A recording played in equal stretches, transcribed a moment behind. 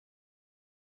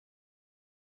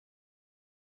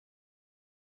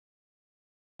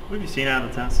What have you seen out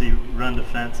of the Tennessee run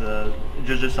defense,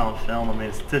 just on film? I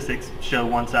mean, statistics show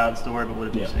one side of the story, but what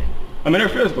have you seen? I mean, they're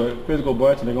physical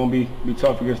bunch, and they're going to be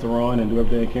tough against the run and do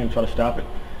everything they can to try to stop it.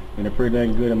 And they're pretty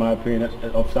dang good, in my opinion,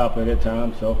 at stopping it at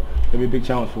times. So it'll be a big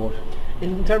challenge for us.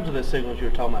 In terms of the signals you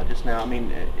were talking about just now, I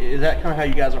mean, is that kind of how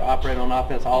you guys are operating on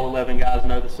offense? All 11 guys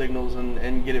know the signals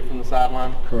and get it from the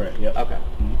sideline? Correct, yeah. Okay.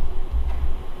 Mm-hmm.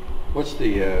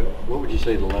 What would you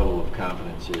say the level of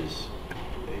confidence is,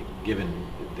 given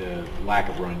the lack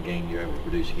of run game you're able to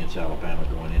produce against Alabama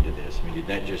going into this? I mean, did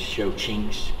that just show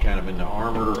chinks kind of in the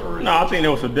armor? Or no, I think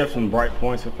there was some different bright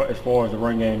points as far as the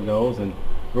run game goes, and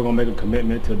we're going to make a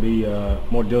commitment to be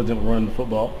more diligent with running the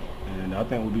football, and I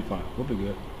think we'll be fine. We'll be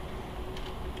good.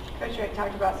 Coach Rick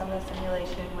talked about some of the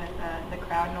simulation with the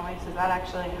crowd noise. Does that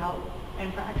actually help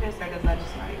in practice, or does that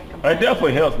just not even compare? It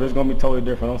definitely helps, but it's going to be totally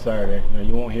different on Saturday.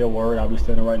 You won't hear a word. I'll be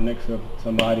standing right next to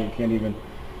somebody and can't even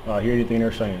hear anything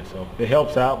they're saying. So it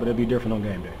helps out, but it'll be different on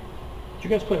game day. Did you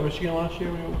guys play Michigan last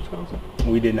year when you were in Wisconsin?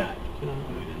 We did not. We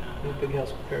did not. No Big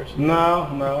House comparison?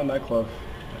 No, not close.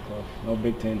 Not close. No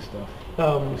Big Ten stuff.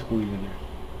 Squeeze in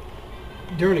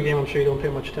there. During the game, I'm sure you don't pay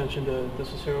much attention to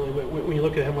necessarily, but when you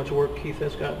look at how much work Keith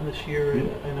has gotten this year,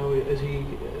 I know, is he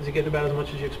getting about as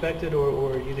much as you expected,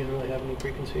 or you didn't really have any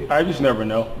preconceived? I just never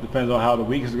know. Depends on how the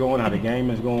week is going, how the game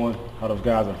is going, how those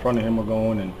guys in front of him are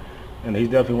going, and he's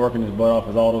definitely working his butt off,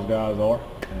 as all those guys are.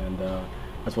 And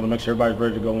I just want to make sure everybody's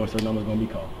ready to go once their number's going to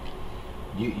be called.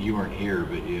 You weren't here,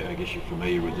 but I guess you're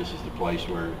familiar with this as the place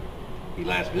where he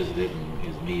last visited and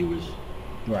his knee was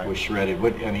shredded.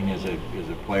 What I mean, as a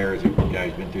player, as a guy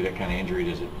who's been through that kind of injury,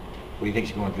 what do you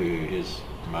think's going through his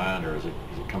mind, or does it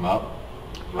come up?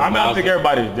 I think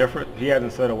everybody's different. He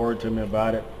hasn't said a word to me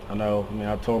about it. I know. I mean,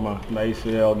 I tore my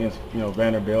ACL against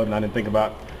Vanderbilt, and I didn't think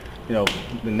about the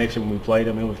next year when we played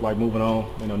him. It was like moving on,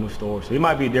 new story. So he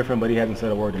might be different, but he hasn't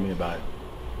said a word to me about it.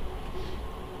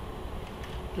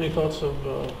 Any thoughts of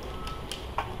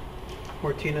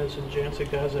Martinez and Jancic,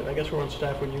 guys that I guess were on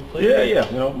staff when you played?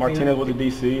 Yeah. Martinez was the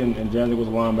DC and Jancic was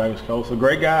the linebackers coach. So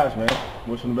great guys, man.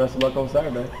 Wish them the best of luck on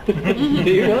Saturday. Do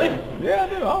you really? Yeah,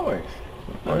 I do, always.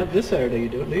 This Saturday you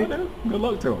do it, do you? I do. Good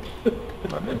luck to them.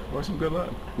 I do. Wish them good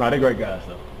luck. No, they're great guys,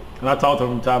 though. And I talk to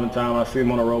them from time to time. I see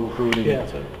them on the road recruiting. Yeah.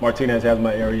 Martinez has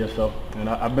my area, and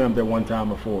I've been up there one time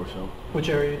before. So. Which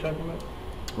area are you talking about?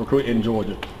 Recruit in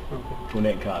Georgia. Okay.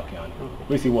 Gwinnett, Cobb County. At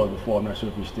least he was before. I'm not sure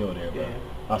if he's still there, but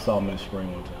I saw him in the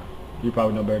spring one time. You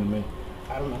probably know better than me.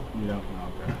 I don't know. You don't?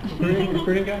 No, okay.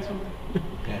 Recruiting guy somewhere?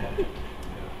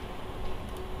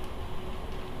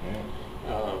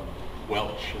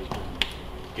 Welch has been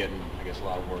getting, I guess, a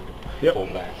lot of work Yep. at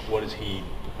fullback. What does he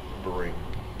bring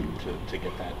to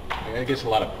get that? I guess a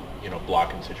lot of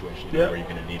blocking situations where you're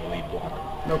going to need a lead blocker.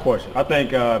 No question. I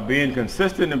think being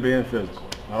consistent and being physical.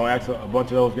 I don't ask a bunch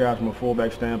of those guys from a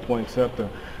fullback standpoint except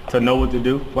to know what to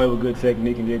do, play with good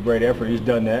technique, and get great effort. He's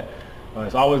done that.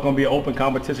 It's always going to be an open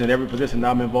competition in every position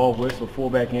that I'm involved with, so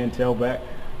fullback and tailback.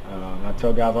 I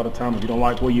tell guys all the time, if you don't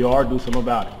like where you are, do something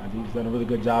about it. I think he's done a really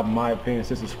good job, in my opinion,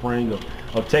 since the spring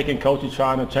of taking coaches,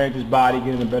 trying to change his body,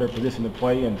 get in a better position to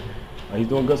play, and he's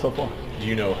doing good so far. Do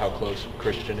you know how close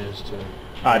Christian is to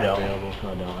I don't. available?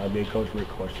 I don't. That'd be a Coach Rick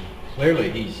question. Clearly,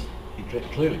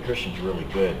 Christian's really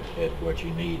good at what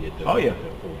you need at the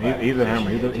fullback. He's a hammer.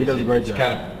 He does a great job. It's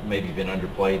kind of maybe been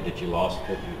underplayed that you lost,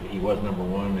 that he was number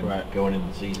one and going into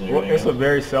the season. Well, it's a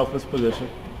very selfless position,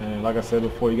 and like I said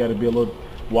before, you got to be a little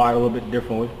wide, a little bit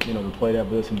differently, to play that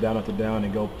position down after down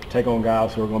and go take on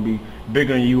guys who are going to be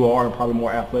bigger than you are and probably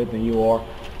more athletic than you are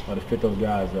to fit those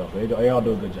guys up. They all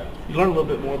do a good job. You learn a little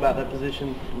bit more about that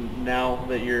position now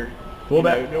that you're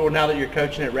fullback, or now that you're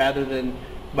coaching it, rather than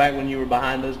back when you were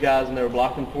behind those guys and they were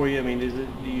blocking for you. I mean, do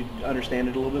you understand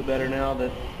it a little bit better now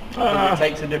that it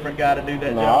takes a different guy to do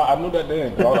that job? I knew that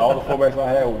then. All the fullbacks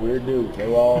I had were weird dudes. They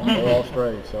were all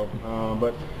straight. So,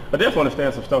 but I definitely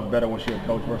understand some stuff better when you're a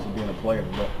coach versus being a player.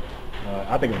 But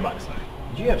I think it's about the same.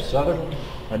 Did you have Southern?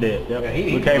 I did. Yep. Yeah,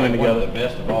 he we came in together. One of the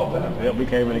best of all time. Yep, we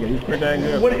came in together. He's pretty dang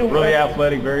good. Really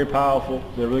athletic, very powerful.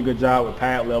 Did a really good job with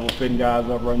pad level, fitting guys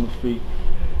up, running his feet,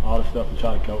 all the stuff to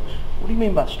try to coach. What do you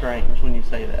mean by strange when you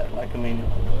say that? Like, I mean,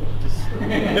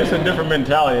 it's a different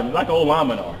mentality, like old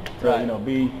linemen are. To,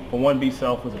 Right. be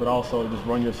selfless, but also just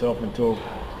run yourself into a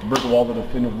brick wall of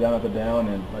defenders down after down.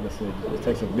 And like I said, it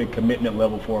takes a big commitment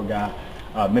level for a guy,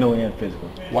 mentally and physically.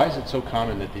 Why is it so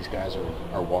common that these guys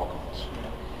are walk-ons?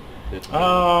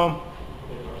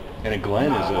 And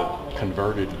Glenn is a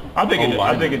converted. I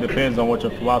think it depends on what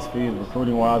your philosophy is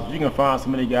recruiting wise. You can find so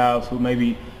many guys who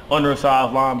maybe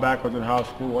undersized linebackers in high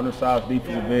school, undersized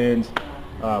defensive ends,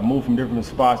 move from different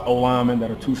spots, O-linemen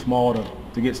that are too small to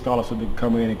to get scholarships to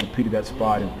come in and compete at that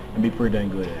spot and be pretty dang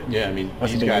good at it. Yeah, I mean,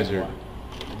 That's these a big guys reason are.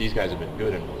 why. These guys have been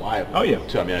good and reliable. Oh, yeah.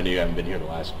 Too. I mean, I know you haven't been here the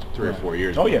last 3 or 4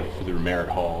 years. Oh, yeah. Through Merritt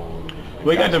Hall.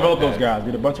 Well, you got to develop like those that. guys.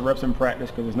 Get a bunch of reps in practice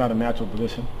because it's not a natural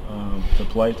position to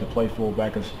play. To play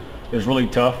fullback is really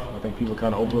tough. I think people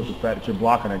kind of overlook the fact that you're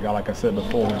blocking a guy, like I said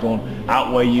before, who's going to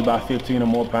outweigh you by 15 or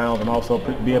more pounds and also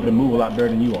be able to move a lot better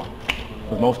than you are.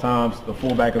 Because most times the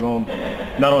fullback is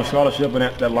not on scholarship, and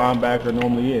that linebacker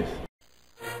normally is.